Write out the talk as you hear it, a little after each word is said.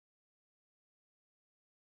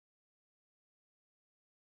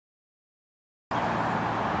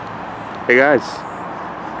Hey guys,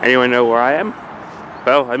 anyone know where I am?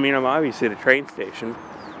 Well, I mean, I'm obviously at a train station,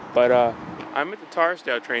 but I'm at the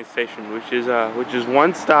Tarsdale train station, which is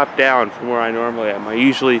one stop down from where I normally am. I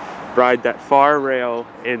usually ride that far rail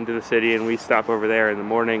into the city, and we stop over there in the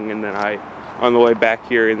morning, and then on the way back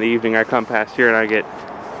here in the evening, I come past here and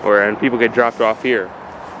and people get dropped off here.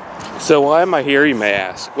 So why am I here, you may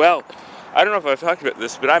ask? Well, I don't know if I've talked about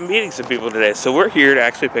this, but I'm meeting some people today, so we're here to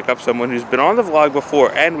actually pick up someone who's been on the vlog before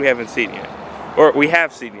and we haven't seen yet. Or we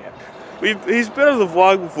have seen yet. He's been on the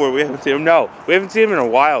vlog before, we haven't seen him. No, we haven't seen him in a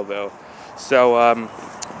while though. So,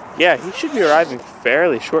 yeah, he should be arriving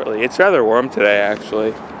fairly shortly. It's rather warm today,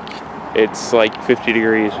 actually. It's like 50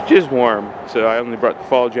 degrees, which is warm, so I only brought the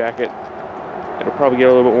fall jacket. It'll probably get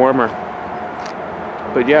a little bit warmer.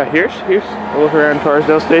 But yeah, here's a look around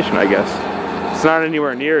Tarsdale Station, I guess. It's not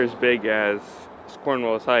anywhere near as big as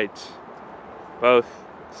Cornwallis Heights, both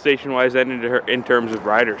station-wise and in terms of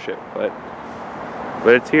ridership, but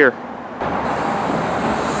it's here.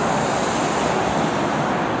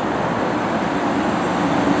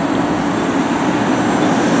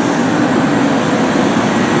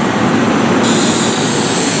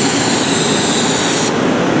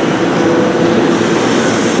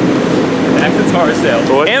 Back to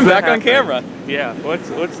Tarsdale, and back on camera. Yeah,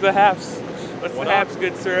 what's the haps? What's the haps,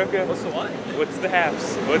 good Soroka? What's the what? What's the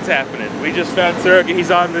haps? What's happening? We just found Soroka.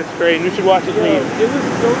 He's on this train. We should watch it leave. It was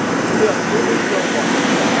so fun.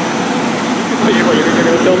 You're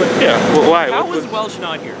gonna film it? Yeah. Well, why? How is Welch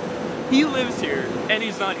not here? He lives here, and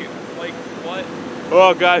he's not here. Like, what?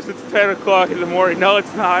 Oh, guys, it's 10 o'clock in the morning. No,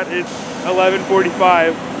 it's not. It's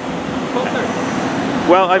 11:45. 12:30.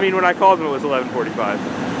 Well, I mean, when I called him, it was 11:45.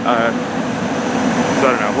 So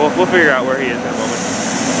I don't know. We'll figure out where he is in a moment.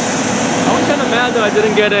 I was kind of mad that I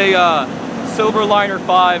didn't get a Silver Liner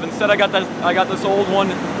 5. Instead, I got this old one,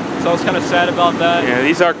 so I was kind of sad about that. Yeah,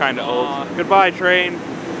 these are kind of old. Goodbye, train.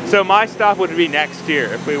 So my stop would be next year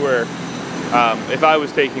if we were, if I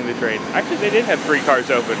was taking the train. Actually, they did have 3 cars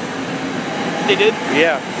open. They did?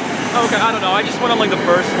 Yeah. Okay, I don't know. I just went on like the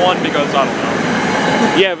first one because I don't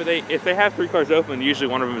know. Yeah, but if they have 3 cars open, usually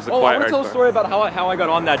one of them is the quiet ride car. I want to tell a story about how I got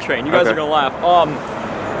on that train. You guys are gonna laugh.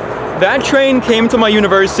 That train came to my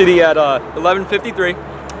university at 11:53,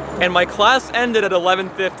 and my class ended at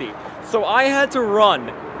 11:50. So I had to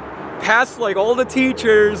run past like all the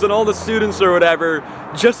teachers and all the students or whatever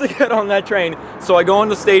just to get on that train. So I go on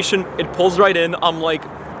the station, it pulls right in. I'm like,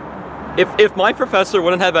 if my professor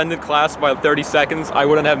wouldn't have ended class by 30 seconds, I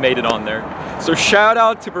wouldn't have made it on there. So shout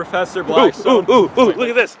out to Professor Blackstone. Ooh, look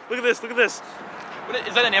at this, look at this, look at this. What,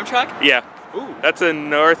 is that an Amtrak? Yeah. Ooh. That's a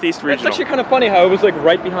Northeast Regional. It's actually kind of funny how it was like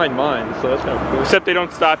right behind mine, so that's kind of cool. Except they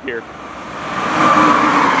don't stop here.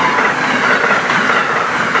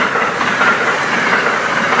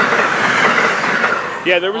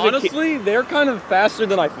 Yeah, there was honestly, they're kind of faster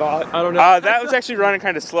than I thought. I don't know. That was actually running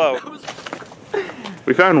kind of slow.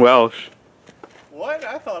 We found Welsh. What?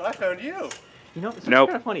 I thought I found you. You know, it's kind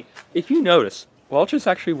of funny. If you notice, Welch is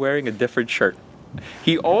actually wearing a different shirt.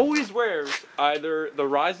 He always wears either the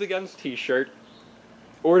Rise Against t-shirt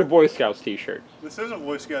or the Boy Scouts t-shirt. This is a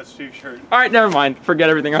Boy Scouts t-shirt. Alright, never mind. Forget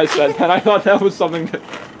everything I said, and I thought that was something that...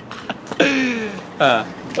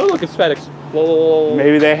 oh look, it's FedEx. Whoa.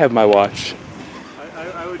 Maybe they have my watch.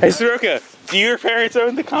 I would Hey Soroka, do your parents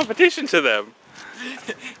own the competition to them?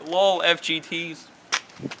 Lol, FGTs.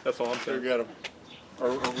 That's all I'm saying. Got 'em.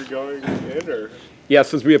 Are we going in or?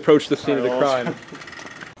 Yes, as we approach the scene of the crime.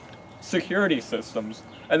 Security systems.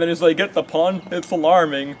 And then he's like, get the pun? It's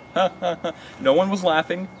alarming. No one was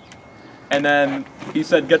laughing. And then he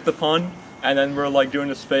said, get the pun? And then we're like doing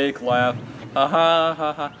this fake laugh. Ha ha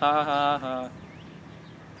ha ha ha ha ha.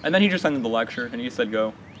 And then he just ended the lecture and he said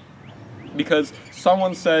go. Because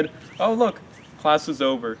someone said, oh look, class is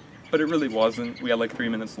over. But it really wasn't. We had like 3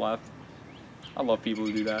 minutes left. I love people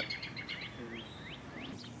who do that.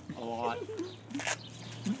 A lot.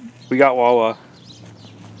 We got Wawa.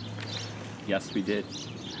 Yes, we did.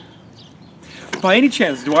 By any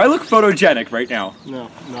chance, do I look photogenic right now? No,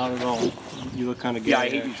 not at all. You look kind of gay. Yeah, I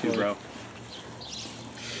hate you too, bro.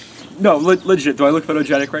 No, legit, do I look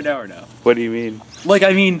photogenic right now or no? What do you mean? Like,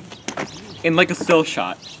 I mean, in like a still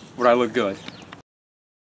shot, would I look good?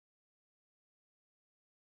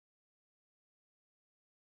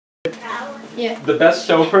 Yeah. The best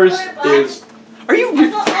chauffeurs is... Are you...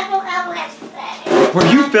 Were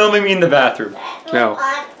you filming me in the bathroom? No.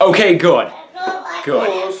 Okay, good. Good.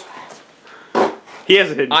 He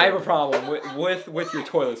has a hidden. I have a problem with your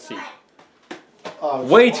toilet seat.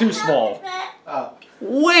 Way too small.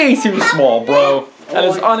 Way too small, bro. That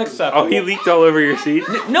is unacceptable. Oh, he leaked all over your seat?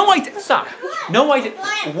 No, I did. Stop. No, I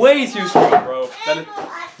did. Way too small, bro. That is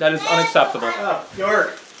That is unacceptable.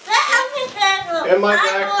 York. In my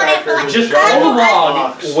backpack, there's Just all the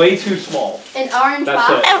log, way too small. An orange That's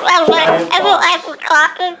box. Can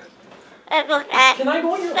I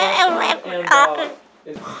go on your iPhone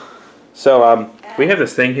and So we have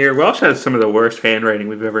this thing here. Welsh has some of the worst handwriting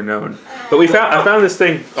we've ever known. But I found this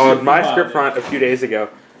thing on my script font a few days ago.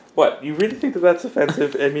 What? You really think that that's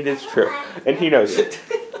offensive? I mean, it's true, and he knows it.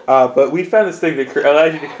 But we found this thing that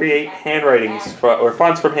allows you to create handwritings or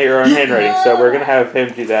fonts from your own handwriting. So we're gonna have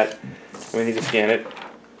him do that. We need to scan it.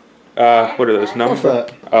 What are those numbers?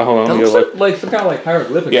 What's that? Hold on. Let me go look. like some kind of like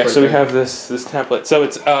hieroglyphics. Yeah. right So we there. have this template. So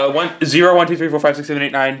it's 0, 1, 2, 3, 4, 5, 6, 7,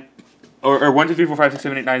 8, 9. Or 1, 2, 3, 4, 5, 6,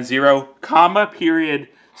 7, 8, 9, 0, comma, period,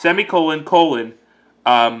 semicolon, colon,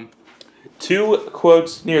 2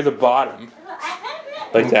 quotes near the bottom,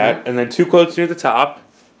 like that, and then 2 quotes near the top.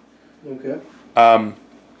 Okay.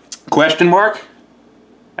 Question mark,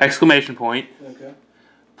 exclamation point, Okay.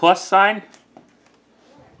 plus sign.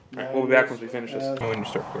 All right, we'll be back once we finish this. When you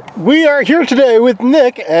start recording. We are here today with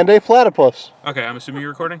Nick and a platypus. Okay, I'm assuming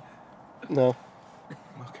you're recording. No.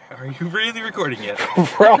 Are you really recording yet?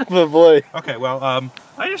 Probably. Okay, well,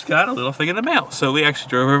 I just got a little thing in the mail, so we actually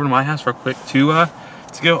drove over to my house real quick to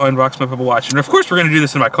go unbox my Pebble Watch, and of course we're gonna do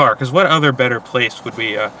this in my car, because what other better place would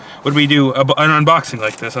we do an unboxing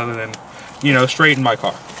like this other than, you know, straight in my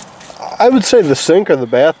car? I would say the sink or the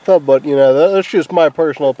bathtub, but you know, that's just my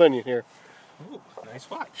personal opinion here. Ooh, nice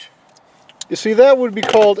watch. You see, that would be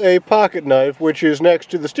called a pocket knife, which is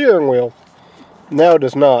next to the steering wheel. Now it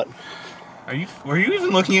is not. Were you even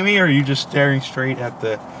looking at me, or are you just staring straight at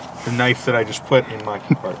the knife that I just put in my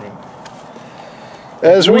compartment?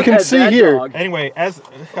 As we can see here. Dog. Anyway,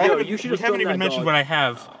 you should we have haven't filmed even that mentioned dog. what I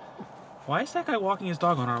have. Why is that guy walking his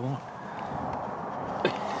dog on our lawn?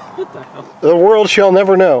 What the hell? The world shall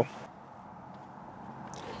never know.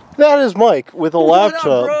 That is Mike with a laptop.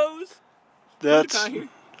 What up, bros? That's,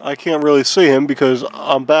 I can't really see him because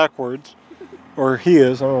I'm backwards. Or he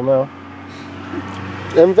is, I don't know.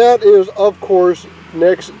 And that is, of course,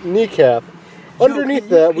 Nick's kneecap. Underneath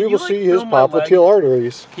that, we will see his popliteal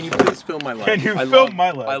arteries. Can you please film my leg? Can you film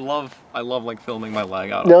my leg? I love like filming my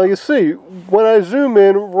leg out. Now you see, when I zoom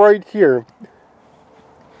in right here,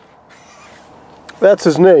 that's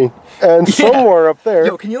his knee. And somewhere up there...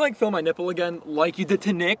 Yo, can you like film my nipple again, like you did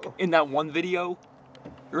to Nick in that one video?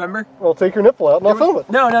 Remember? Well, take your nipple out and I'll film it.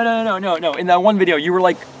 No. In that one video, you were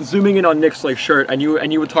like zooming in on Nick's like shirt, and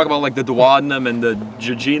you would talk about like the duodenum and the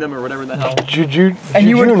jejunum or whatever the hell.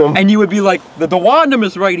 And you would be like, the duodenum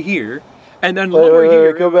is right here, and then lower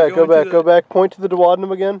here. Go back. Point to the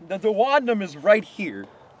duodenum again. The duodenum is right here,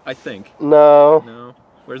 I think. No. No.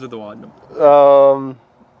 Where's the duodenum?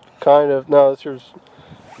 Kind of. No, it's yours.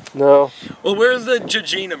 No. Well, where's the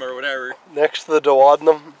jejunum or whatever? Next to the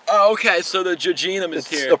duodenum. Oh, okay, so the jejunum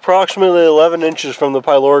is It's here. approximately 11 inches from the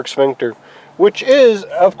pyloric sphincter, which is,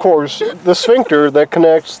 of course, the sphincter that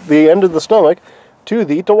connects the end of the stomach to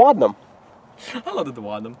the duodenum. I love the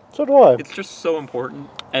duodenum. So do I. It's just so important,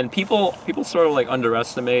 and people sort of like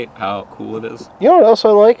underestimate how cool it is. You know what else I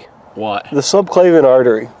like? What? The subclavian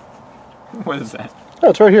artery. What is that? Oh,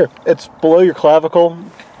 it's right here. It's below your clavicle.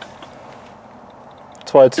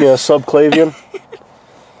 That's why it's, you know, subclavian.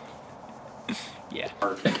 Yeah.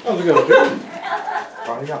 How's it going, dude?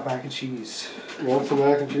 Oh, I got mac and cheese. You want some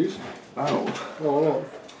mac and cheese? Oh. Oh,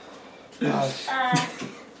 no.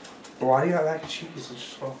 Why do you got mac and cheese? I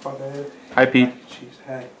just want to fuck that in. Hi, Pete. Mac and cheese.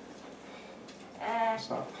 Hey.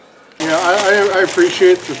 What's up? Yeah, I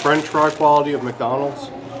appreciate the French fry quality of McDonald's.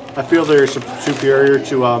 I feel they're superior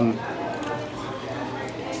to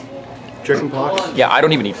chicken pox. Yeah, I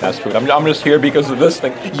don't even eat fast food. I'm just here because of this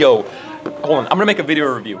thing. Yo, hold on. I'm gonna make a video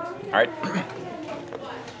review. All right.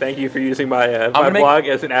 Thank you for using my gonna make- blog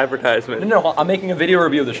as an advertisement. No, I'm making a video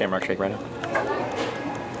review of the Shamrock Shake right now.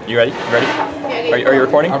 You ready? You ready? Are you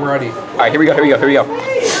recording? I'm ready. All right, here we go.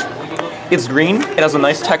 It's green. It has a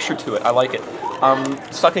nice texture to it. I like it.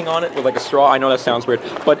 Sucking on it with like a straw. I know that sounds weird,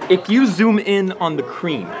 but if you zoom in on the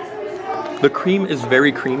cream is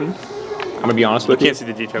very creamy. I'm gonna be honest with You you. can't see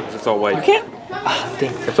the detail because it's all white. You can't. Ah,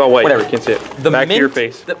 dang. It's all white. Whatever. You can't see it. The Back mint, to your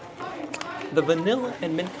face. The vanilla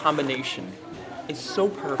and mint combination is so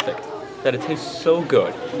perfect that it tastes so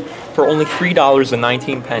good. For only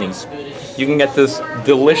 $3.19, you can get this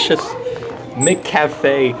delicious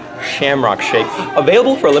McCafe Shamrock Shake,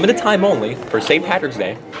 available for a limited time only for St. Patrick's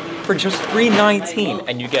Day, for just $3.19,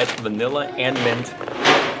 and you get vanilla and mint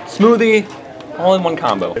smoothie, all in one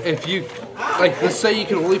combo. If you, like, let's say you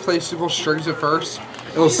can only play single strings at first,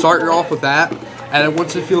 it'll start you off with that, and then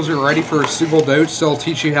once it feels you're ready for single notes, it'll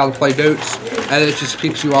teach you how to play notes, and it just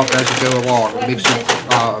picks you up as you go along. It makes you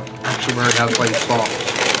actually learn how to play the song.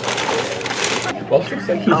 Well, looks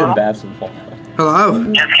like he's in Babson Falls. Hello?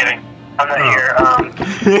 Just kidding. I'm not here.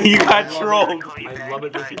 You got trolled. I love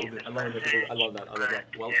it. I love that.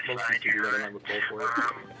 Well, most people do that, and I would go for it.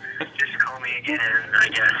 Just call me again, I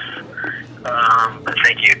guess. But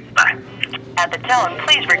thank you. Bye. At the tone,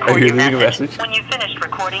 please record you're your leaving a message. message? When you've finished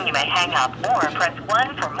recording, you may hang up or press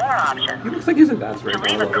 1 for more options. He looks like he's in Babson To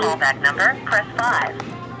leave a callback number, press 5.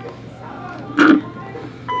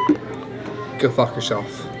 Go fuck yourself.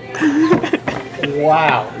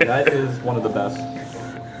 Wow. That is one of the best.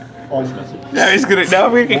 Now he's gonna. Now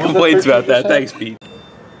we're gonna get complaints about that. Thanks, Pete.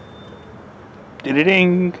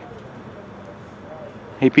 Ding.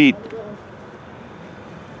 Hey, Pete.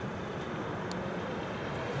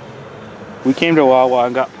 We came to Wawa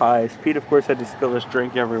and got pies. Pete, of course, had to spill his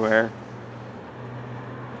drink everywhere.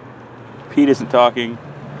 Pete isn't talking.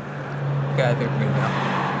 Okay, I think we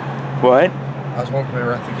know. What? I was walking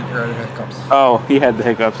around thinking you're out of hiccups. Oh, he had the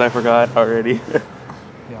hiccups. I forgot already.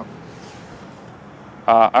 Yep.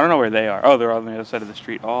 I don't know where they are. Oh, they're on the other side of the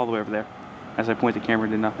street, all the way over there. As I point the camera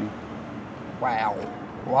to nothing. Wow.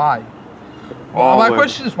 Why? All Well, my the way-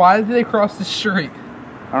 question is, why did they cross the street?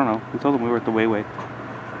 I don't know. We told them we were at the Wayway.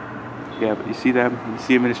 Yeah, but you see them? You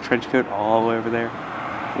see him in his trench coat all the way over there?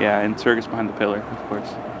 Yeah, and Circus behind the pillar, of course.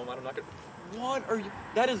 I'm not gonna. What are you?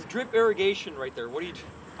 That is drip irrigation right there. What are you?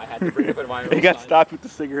 I had to bring up an environmental. He got sign. stopped with the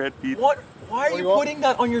cigarette, Pete. What? Why are What do you you want? putting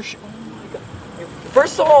that on your shoe? Oh my god.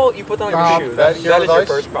 First of all, you put that on your shoe. That That is here with your ice?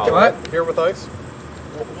 first problem. What? Here with ice.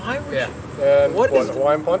 Why would Yeah. And What is-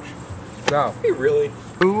 Hawaiian punch? No. you really?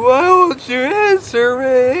 Why won't you answer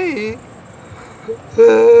me?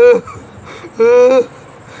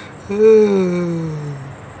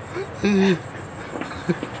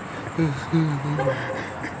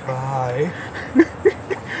 Bye.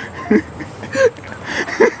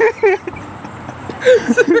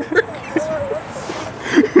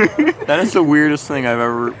 That is the weirdest thing I've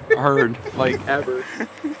ever heard. Like ever.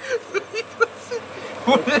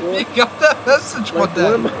 What if you got that message one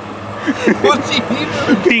day? What do you mean?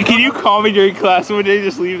 Pete, can you call me during class one day and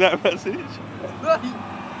just leave that message? He can't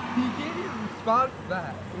even respond to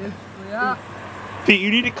that. It's, yeah. Pete, you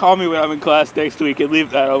need to call me when I'm in class next week and leave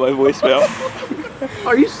that on my voicemail.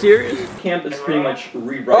 Are you serious? Camp is pretty much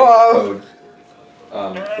rewriting Hello.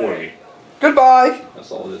 code for you. Goodbye. That's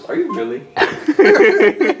all it is. Are you really?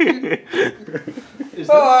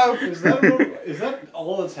 Hello. Is that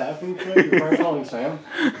all that's happening today? You're probably calling Sam?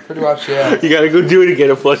 Pretty much, yeah. You gotta go do it again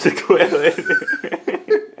and flush the toilet.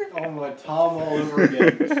 Oh my, Tom all over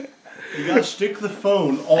again. You gotta stick the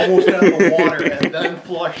phone almost out of the water and then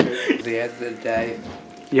flush it. At the end of the day.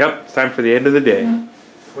 Yep, it's time for the end of the day.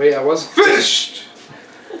 Wait, I wasn't finished!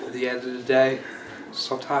 At the end of the day,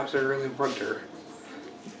 sometimes I really wonder,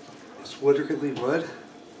 is wood really wood?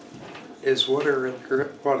 Is water really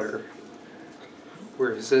water?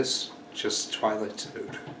 Or is this just Twilight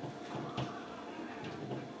Zone?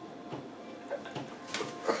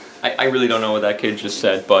 I really don't know what that kid just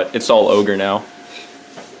said, but it's all ogre now.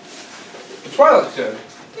 Twilight Zone!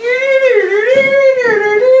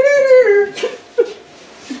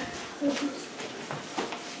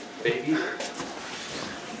 Baby.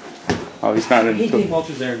 Oh, he's not in the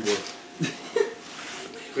Welch's errand board.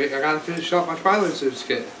 Wait, I gotta finish up my Twilight Zone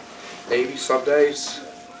skit. Maybe some days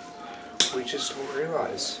we just don't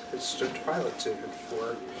realize it's the Twilight Zone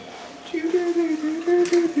for.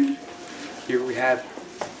 Here we have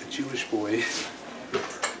a Jewish boy.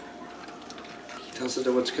 He doesn't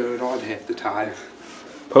know what's going on half the time.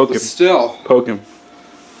 Poke him. But still, Poke him.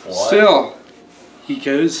 still, he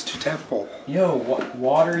goes to temple. Yo, what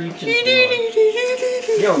water you can.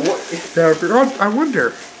 Yo, what? Now, I wonder,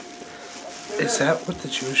 is that what the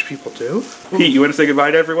Jewish people do? Pete, you want to say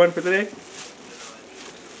goodbye to everyone for the day?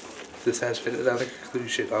 This has been another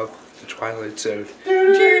conclusion of the Twilight Zone. Mike,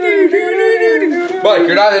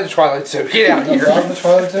 you're not in the Twilight Zone. Get out of here. I'm the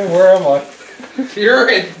Twilight Zone? Where am I? You're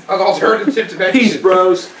in an alternative dimension. Peace,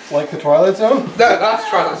 bros. Like the Twilight Zone? No, not the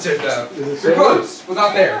Twilight Zone, no. Is it You're safe? close, but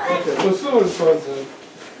not there. Okay, let's do it in Twilight Zone.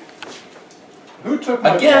 Who took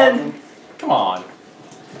my Again? walking? Come on.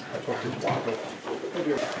 I took his walking.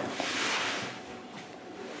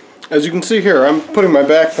 As you can see here, I'm putting my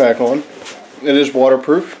backpack on. It is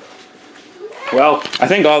waterproof. Well, I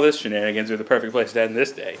think all this shenanigans are the perfect place to end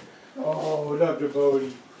this day. Oh, Dr.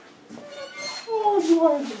 Bodie. Oh, you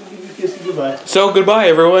are. Give me a kiss and goodbye. So goodbye,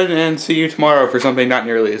 everyone, and see you tomorrow for something not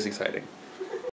nearly as exciting.